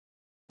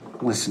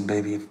Listen,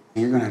 baby,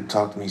 you're gonna have to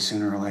talk to me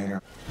sooner or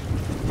later.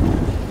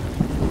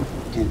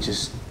 You can't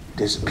just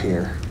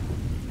disappear.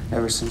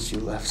 Ever since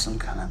you left, some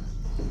kind of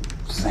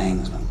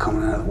thing's been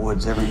coming out of the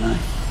woods every night.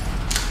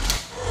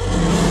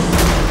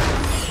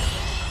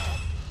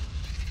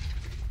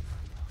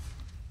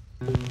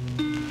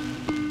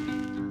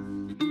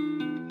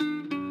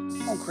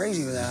 I'm going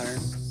crazy without her.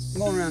 I'm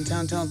going around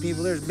town telling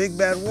people there's a big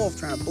bad wolf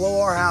trying to blow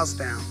our house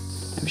down.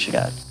 Maybe she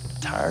got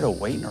tired of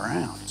waiting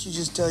around. You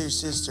just tell your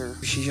sister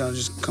she ought to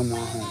just come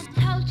on home.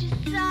 Told you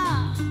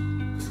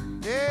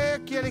so. Yeah,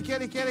 kitty,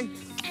 kitty, kitty.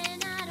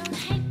 And I don't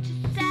hate to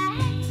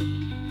say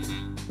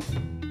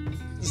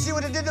You see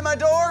what it did to my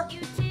door?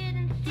 you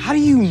didn't How do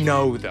you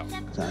know, though?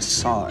 I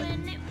saw it.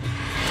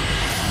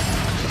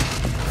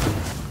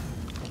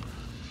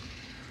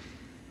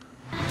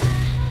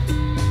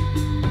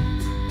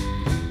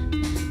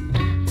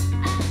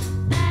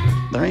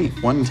 There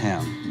ain't one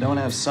town don't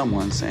have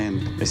someone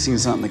saying they seen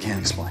something they can't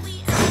explain.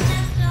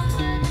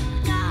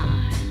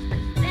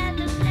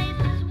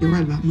 You're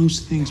right about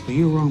most things, but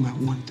you're wrong about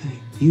one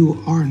thing.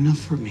 You are enough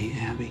for me,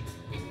 Abby.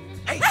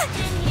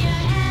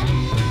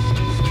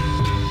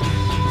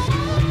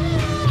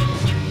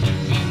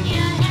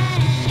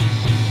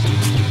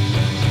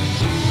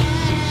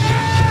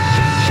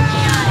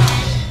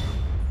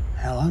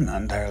 Hell, I'm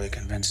not entirely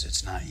convinced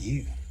it's not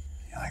you.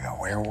 You're like a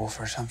werewolf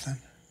or something.